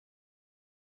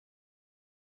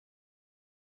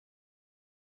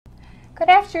Good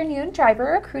afternoon,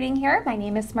 driver recruiting here. My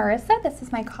name is Marissa. This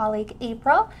is my colleague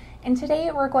April, and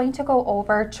today we're going to go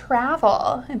over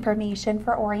travel information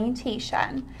for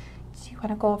orientation. Do you want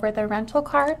to go over the rental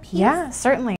car piece? Yeah,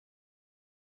 certainly.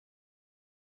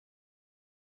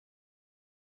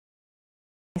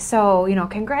 So,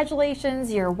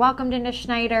 congratulations, you're welcomed into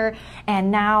Schneider, and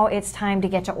now it's time to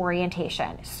get to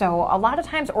orientation. So a lot of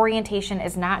times orientation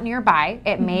is not nearby.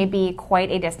 It may be quite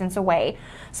a distance away.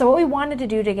 So what we wanted to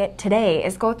do to get today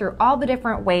is go through all the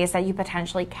different ways that you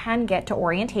potentially can get to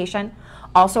orientation.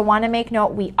 Also want to make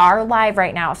note, we are live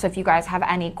right now, so if you guys have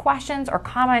any questions or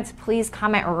comments, please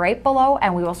comment right below,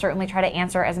 and we will certainly try to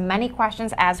answer as many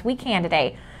questions as we can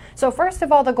today. So first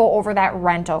of all, to go over that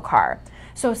rental car.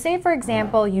 So say, for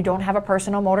example, you don't have a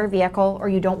personal motor vehicle or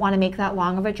you don't want to make that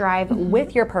long of a drive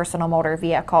with your personal motor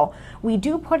vehicle. We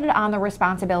do put it on the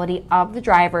responsibility of the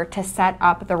driver to set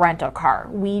up the rental car.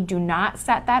 We do not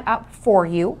set that up for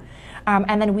you.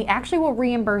 And then we actually will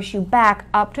reimburse you back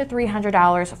up to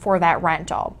 $300 for that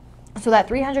rental. So that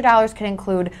 $300 can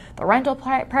include the rental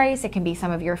price, it can be some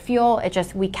of your fuel,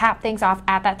 we cap things off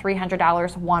at that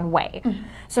 $300 one way.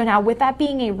 So now with that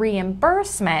being a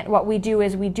reimbursement, what we do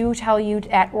is we do tell you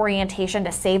at orientation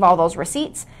to save all those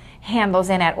receipts, hand those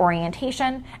in at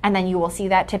orientation, and then you will see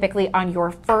that typically on your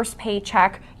first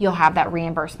paycheck, you'll have that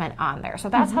reimbursement on there. So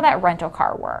that's how that rental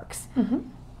car works.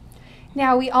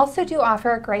 Now, we also do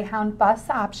offer a Greyhound bus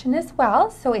option as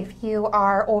well. So if you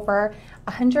are over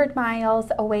 100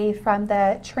 miles away from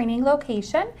the training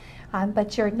location,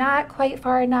 but you're not quite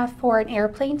far enough for an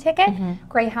airplane ticket,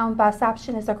 Greyhound bus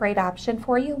option is a great option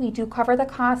for you. We do cover the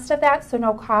cost of that, so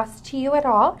no cost to you at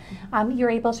all.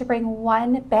 You're able to bring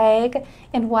one bag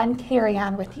and one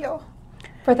carry-on with you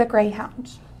for the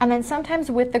Greyhound. And then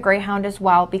sometimes with the Greyhound as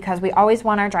well, because we always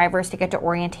want our drivers to get to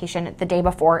orientation the day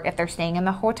before if they're staying in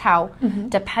the hotel.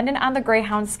 Dependent on the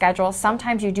Greyhound schedule,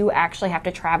 sometimes you do actually have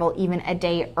to travel even a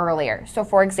day earlier. So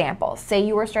for example, say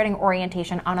you were starting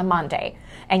orientation on a Monday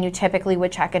and you typically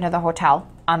would check into the hotel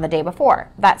on the day before,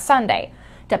 that Sunday.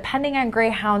 Depending on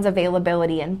Greyhound's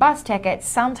availability and bus tickets,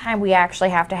 sometimes we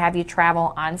actually have to have you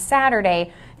travel on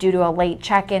Saturday due to a late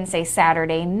check-in, say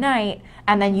Saturday night,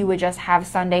 and then you would just have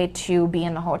Sunday to be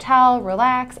in the hotel,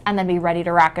 relax, and then be ready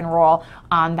to rock and roll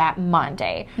on that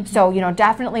Monday. So,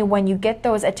 definitely when you get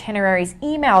those itineraries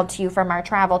emailed to you from our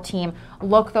travel team,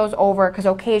 look those over because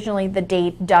occasionally the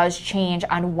date does change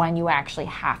on when you actually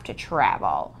have to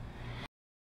travel.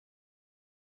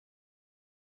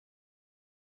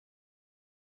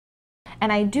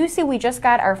 And I do see we just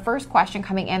got our first question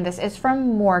coming in. This is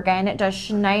from Morgan. Does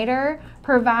Schneider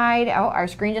provide, our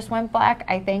screen just went black,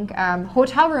 I think,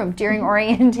 hotel room during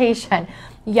orientation?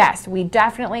 Yes, we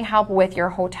definitely help with your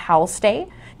hotel stay.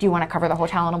 Do you want to cover the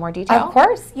hotel in a little more detail? Of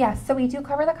course, yes. So we do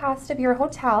cover the cost of your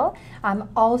hotel.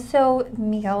 Also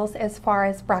meals as far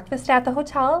as breakfast at the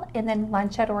hotel and then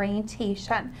lunch at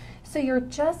orientation. So you're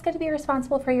just going to be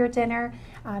responsible for your dinner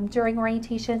during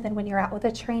orientation and when you're out with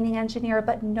a training engineer,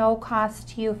 but no cost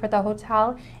to you for the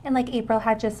hotel. And like April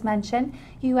had just mentioned,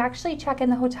 you actually check in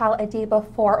the hotel a day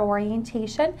before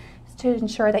orientation to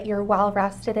ensure that you're well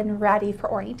rested and ready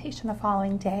for orientation the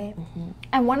following day.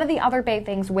 And one of the other big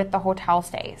things with the hotel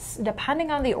stays, depending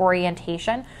on the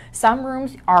orientation, some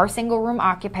rooms are single room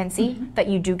occupancy, that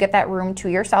you do get that room to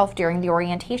yourself during the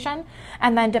orientation.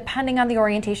 And then depending on the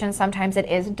orientation, sometimes it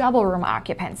is double room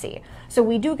occupancy. So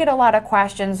we do get a lot of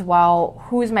questions, well,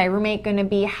 who is my roommate going to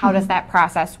be? How does that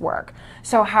process work?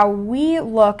 So how we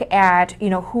look at,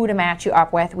 who to match you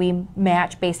up with, we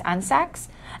match based on sex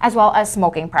as well as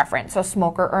smoking preference, so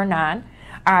smoker or non.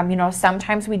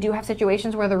 Sometimes we do have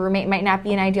situations where the roommate might not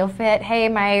be an ideal fit. Hey,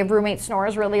 my roommate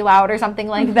snores really loud or something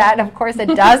like that. Of course, it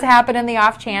does happen in the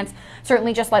off chance.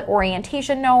 Certainly just let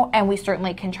orientation know, and we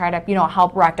certainly can try to,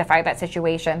 help rectify that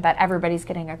situation that everybody's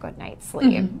getting a good night's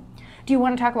sleep. Do you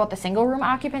want to talk about the single room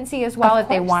occupancy as well if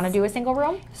they want to do a single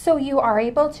room? So you are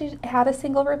able to have a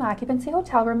single room occupancy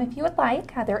hotel room if you would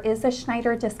like. There is a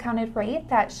Schneider discounted rate.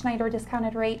 That Schneider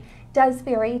discounted rate does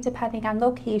vary depending on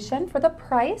location for the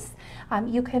price.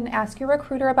 You can ask your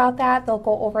recruiter about that. They'll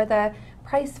go over the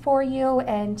price for you,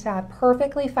 and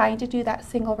perfectly fine to do that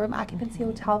single room occupancy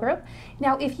hotel room.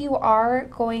 Now, if you are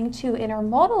going to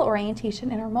intermodal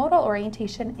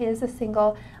orientation is a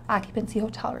single occupancy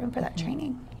hotel room for that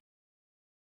training.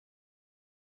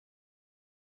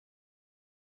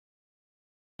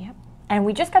 And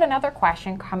we just got another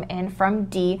question come in from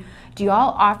D. Do you all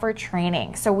offer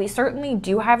training? So we certainly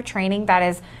do have training. That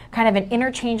is kind of an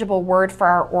interchangeable word for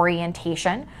our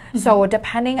orientation. So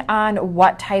depending on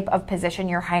what type of position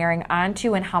you're hiring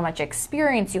onto and how much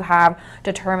experience you have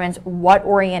determines what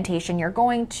orientation you're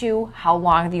going to, how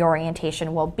long the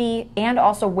orientation will be, and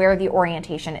also where the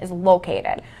orientation is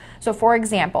located. So for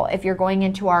example, if you're going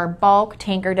into our bulk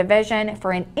tanker division,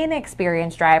 for an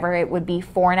inexperienced driver, it would be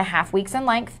 4.5 weeks in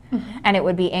length, and it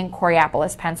would be in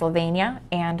Coraopolis, Pennsylvania.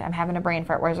 And I'm having a brain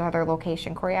fart. Where's the other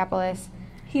location? Coraopolis?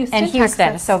 Houston, and Houston.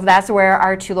 Texas. So that's where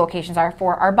our 2 locations are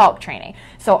for our bulk training.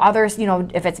 So others, you know,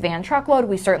 if it's van truckload,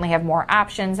 we certainly have more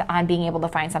options on being able to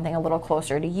find something a little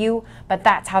closer to you. But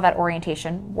that's how that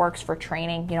orientation works for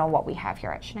training, you know, what we have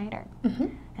here at Schneider.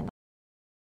 And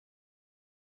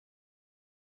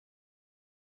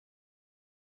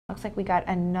looks like we got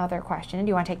another question. Do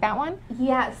you want to take that one?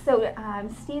 Yeah, so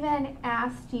Stephen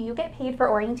asked, do you get paid for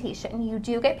orientation? You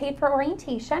do get paid for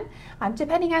orientation,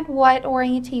 depending on what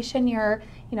orientation you're,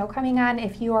 you know, coming on.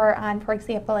 If you are on, for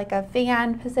example, like a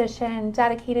van position,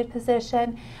 dedicated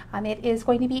position, it is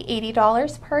going to be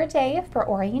 $80 per day for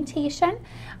orientation.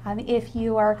 If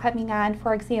you are coming on,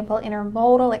 for example,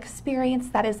 intermodal experience,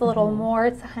 that is a little more.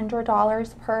 It's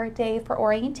 $100 per day for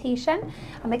orientation.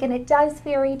 Again, it does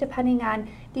vary depending on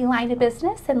the line of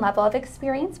business and level of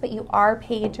experience, but you are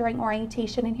paid during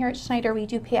orientation. And here at Schneider, we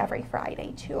do pay every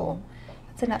Friday too.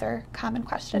 That's another common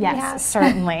question. Yes,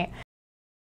 certainly.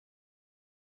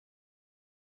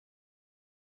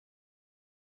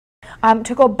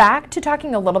 To go back to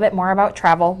talking a little bit more about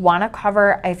travel, want to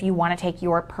cover if you want to take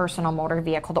your personal motor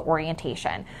vehicle to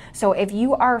orientation. So if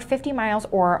you are 50 miles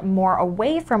or more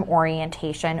away from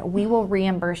orientation, we will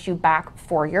reimburse you back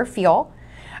for your fuel.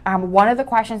 One of the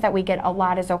questions that we get a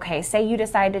lot is, okay, say you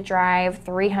decide to drive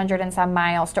 300 and some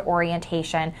miles to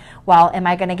orientation. Well, am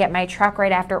I going to get my truck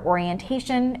right after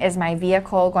orientation? Is my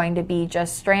vehicle going to be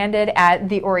just stranded at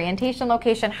the orientation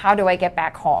location? How do I get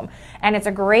back home? And it's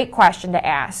a great question to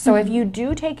ask. So if you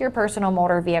do take your personal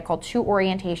motor vehicle to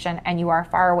orientation and you are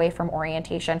far away from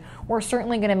orientation, we're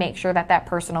certainly going to make sure that that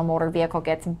personal motor vehicle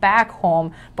gets back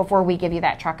home before we give you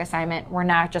that truck assignment. We're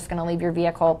not just going to leave your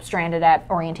vehicle stranded at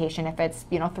orientation if it's,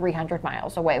 you know, 300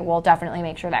 miles away. We'll definitely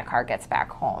make sure that car gets back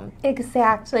home.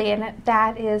 Exactly, and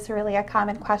that is really a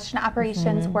common question.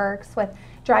 Operations works with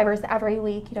drivers every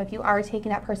week, you know, if you are taking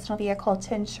that personal vehicle,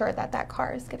 to ensure that that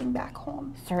car is getting back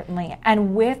home. Certainly.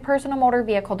 And with personal motor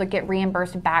vehicle, to get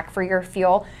reimbursed back for your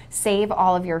fuel, save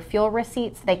all of your fuel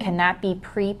receipts. They cannot be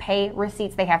prepay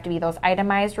receipts. They have to be those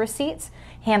itemized receipts.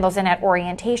 Hand those in at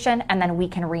orientation, and then we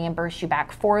can reimburse you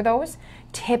back for those.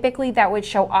 Typically, that would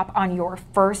show up on your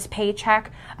first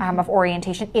paycheck of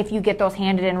orientation if you get those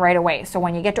handed in right away. So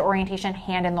when you get to orientation,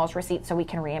 hand in those receipts so we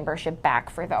can reimburse you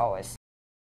back for those.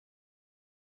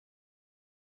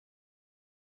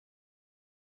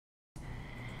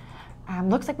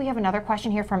 Looks like we have another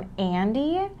question here from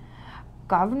Andy.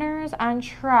 Governors on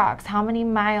trucks, how many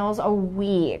miles a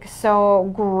week?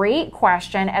 So great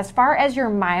question. As far as your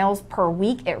miles per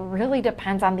week, it really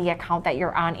depends on the account that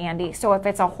you're on, Andy. So if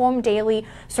it's a home daily,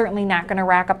 certainly not going to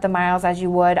rack up the miles as you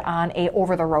would on a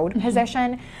over-the-road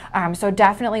position. So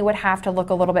definitely would have to look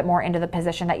a little bit more into the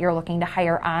position that you're looking to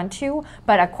hire onto.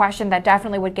 But a question that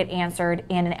definitely would get answered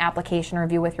in an application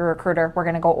review with your recruiter. We're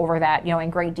going to go over that, you know, in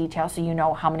great detail so you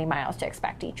know how many miles to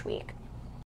expect each week.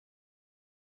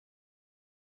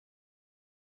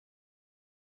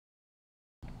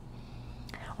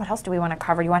 What else do we want to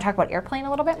cover? Do you want to talk about airplane a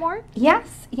little bit more?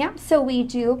 Yes, yeah. So we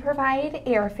do provide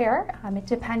airfare,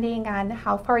 depending on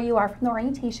how far you are from the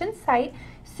orientation site.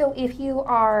 So if you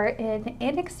are an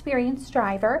inexperienced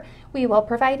driver, we will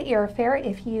provide airfare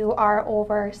if you are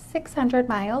over 600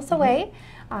 miles away.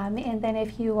 And then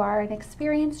if you are an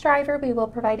experienced driver, we will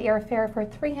provide airfare for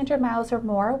 300 miles or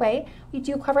more away. We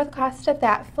do cover the cost of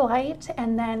that flight,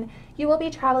 and then you will be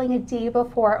traveling a day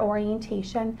before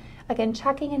orientation. Again,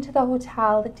 checking into the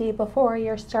hotel the day before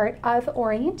your start of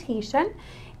orientation.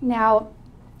 Now,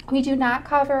 we do not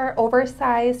cover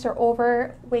oversized or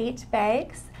overweight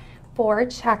bags for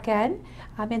check-in,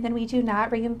 and then we do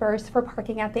not reimburse for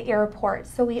parking at the airport.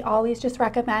 So we always just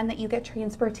recommend that you get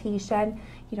transportation,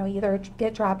 you know, either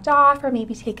get dropped off or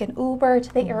maybe take an Uber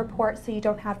to the airport so you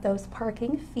don't have those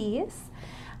parking fees.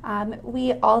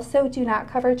 We also do not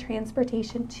cover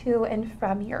transportation to and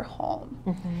from your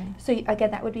home. So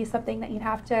again, that would be something that you'd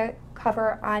have to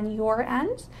cover on your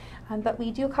end. But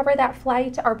we do cover that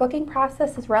flight. Our booking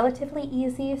process is relatively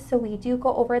easy, so we do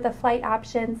go over the flight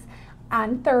options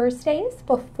On Thursdays,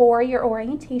 before your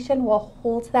orientation, we'll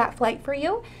hold that flight for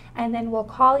you, and then we'll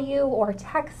call you or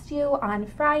text you on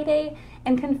Friday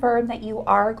and confirm that you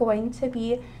are going to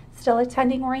be still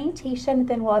attending orientation.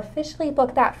 Then we'll officially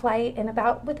book that flight, and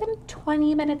about within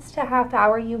 20 minutes to a half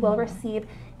hour, you will receive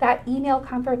that email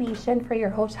confirmation for your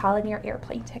hotel and your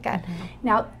airplane ticket.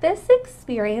 Now, this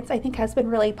experience I think has been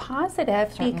really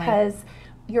positive. Certainly. Because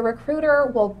your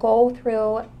recruiter will go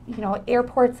through,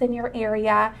 airports in your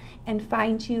area and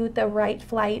find you the right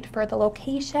flight for the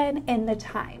location and the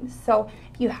time. So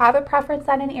if you have a preference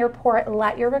on an airport,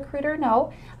 let your recruiter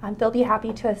know. They'll be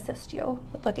happy to assist you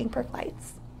with looking for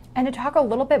flights. And to talk a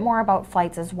little bit more about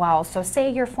flights as well, so say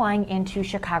you're flying into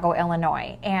Chicago,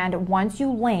 Illinois, and once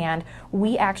you land,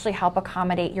 we actually help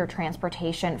accommodate your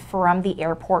transportation from the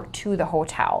airport to the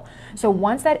hotel. So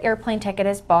once that airplane ticket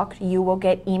is booked, you will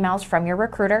get emails from your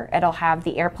recruiter. It'll have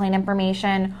the airplane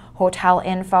information, hotel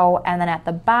info, and then at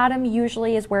the bottom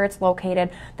usually is where it's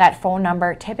located, that phone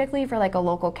number, typically for like a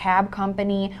local cab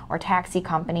company or taxi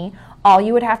company. All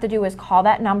you would have to do is call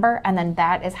that number, and then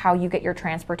that is how you get your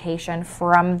transportation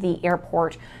from the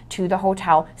airport to the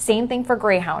hotel. Same thing for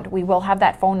Greyhound. We will have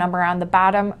that phone number on the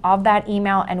bottom of that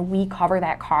email, and we cover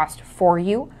that cost for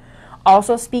you.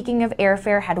 Also, speaking of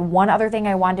airfare, had one other thing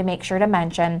I wanted to make sure to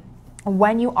mention.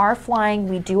 When you are flying,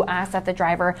 we do ask that the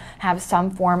driver have some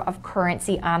form of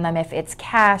currency on them. If it's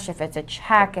cash, if it's a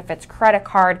check, if it's credit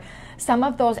card. Some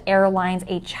of those airlines,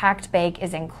 a checked bag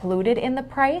is included in the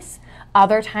price.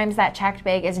 Other times that checked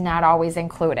bag is not always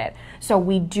included. So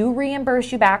we do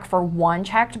reimburse you back for one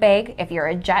checked bag. If you're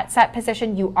a jet set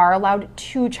position, you are allowed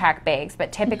 2 checked bags,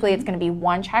 but typically it's going to be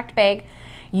 1 checked bag.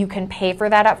 You can pay for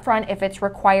that up front if it's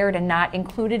required and not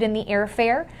included in the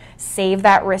airfare. Save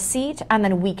that receipt, and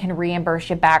then we can reimburse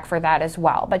you back for that as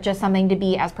well. But just something to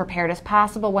be as prepared as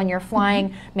possible when you're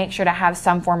flying. Make sure to have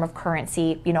some form of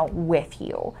currency, with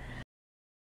you.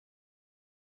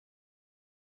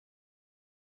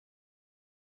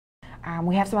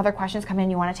 We have some other questions coming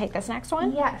in. You want to take this next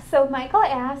one? Yeah, so Michael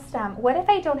asked, what if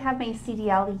I don't have my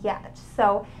CDL yet?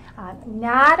 So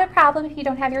not a problem if you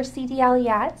don't have your CDL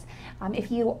yet.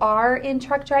 If you are in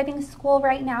truck driving school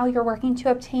right now, you're working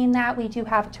to obtain that, we do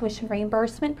have a tuition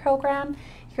reimbursement program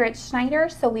here at Schneider,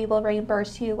 so we will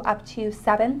reimburse you up to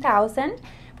 $7,000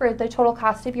 for the total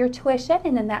cost of your tuition,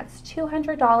 and then that's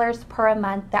 $200 per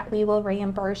month that we will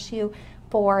reimburse you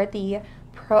for the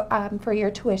for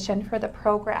your tuition for the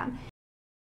program.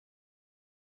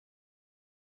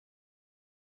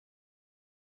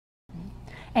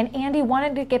 And Andy,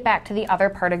 wanted to get back to the other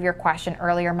part of your question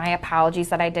earlier. My apologies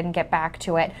that I didn't get back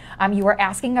to it. You were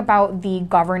asking about the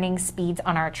governing speeds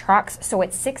on our trucks. So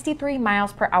it's 63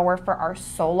 miles per hour for our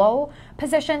solo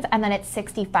positions, and then it's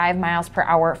 65 miles per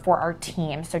hour for our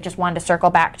team. So just wanted to circle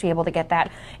back to be able to get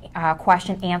that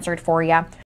question answered for you.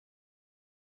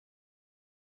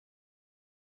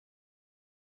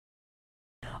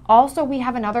 Also, we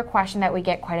have another question that we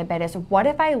get quite a bit is, what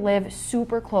if I live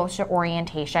super close to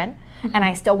orientation and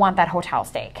I still want that hotel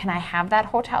stay? Can I have that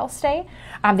hotel stay?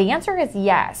 The answer is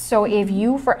yes. So if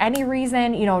you, for any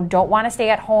reason, don't want to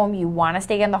stay at home, you want to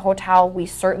stay in the hotel, we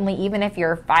certainly, even if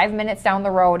you're 5 minutes down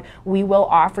the road, we will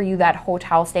offer you that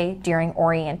hotel stay during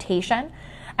orientation.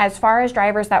 As far as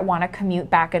drivers that want to commute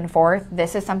back and forth,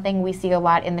 this is something we see a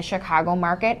lot in the Chicago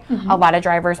market. A lot of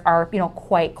drivers are,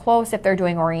 quite close if they're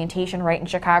doing orientation right in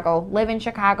Chicago, live in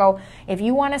Chicago. If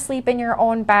you want to sleep in your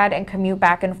own bed and commute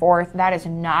back and forth, that is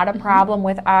not a problem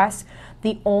with us.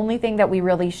 The only thing that we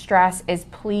really stress is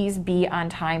please be on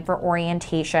time for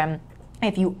orientation.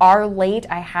 If you are late,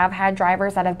 I have had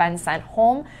drivers that have been sent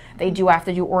home. They do have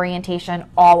to do orientation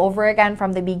all over again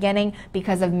from the beginning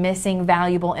because of missing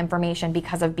valuable information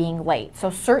because of being late. So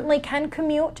certainly can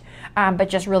commute, but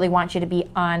just really want you to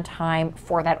be on time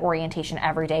for that orientation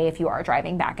every day if you are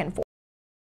driving back and forth.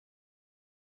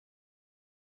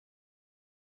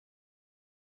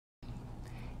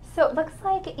 So it looks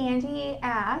like Andy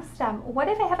asked, what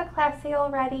if I have a Class A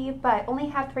already but only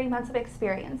have 3 months of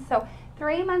experience? So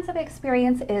 3 months of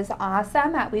experience is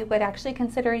awesome. We would actually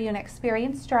consider you an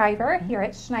experienced driver here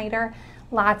at Schneider.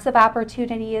 Lots of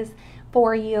opportunities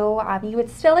for you. You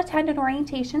would still attend an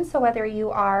orientation, so whether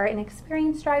you are an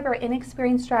experienced driver or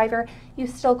inexperienced driver, you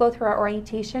still go through our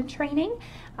orientation training.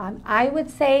 I would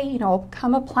say,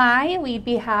 come apply. We'd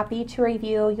be happy to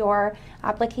review your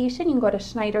application. You can go to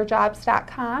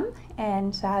schneiderjobs.com,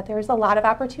 and there's a lot of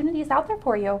opportunities out there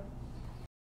for you.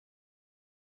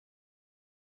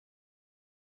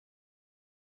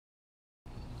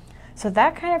 So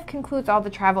that kind of concludes all the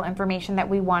travel information that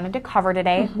we wanted to cover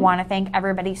today. Want to thank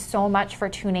everybody so much for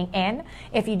tuning in.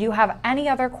 If you do have any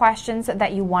other questions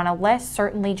that you want to list,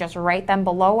 certainly just write them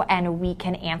below and we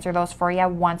can answer those for you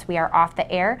once we are off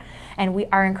the air. And we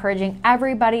are encouraging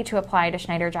everybody to apply to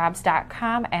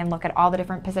SchneiderJobs.com and look at all the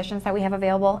different positions that we have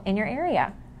available in your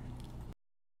area.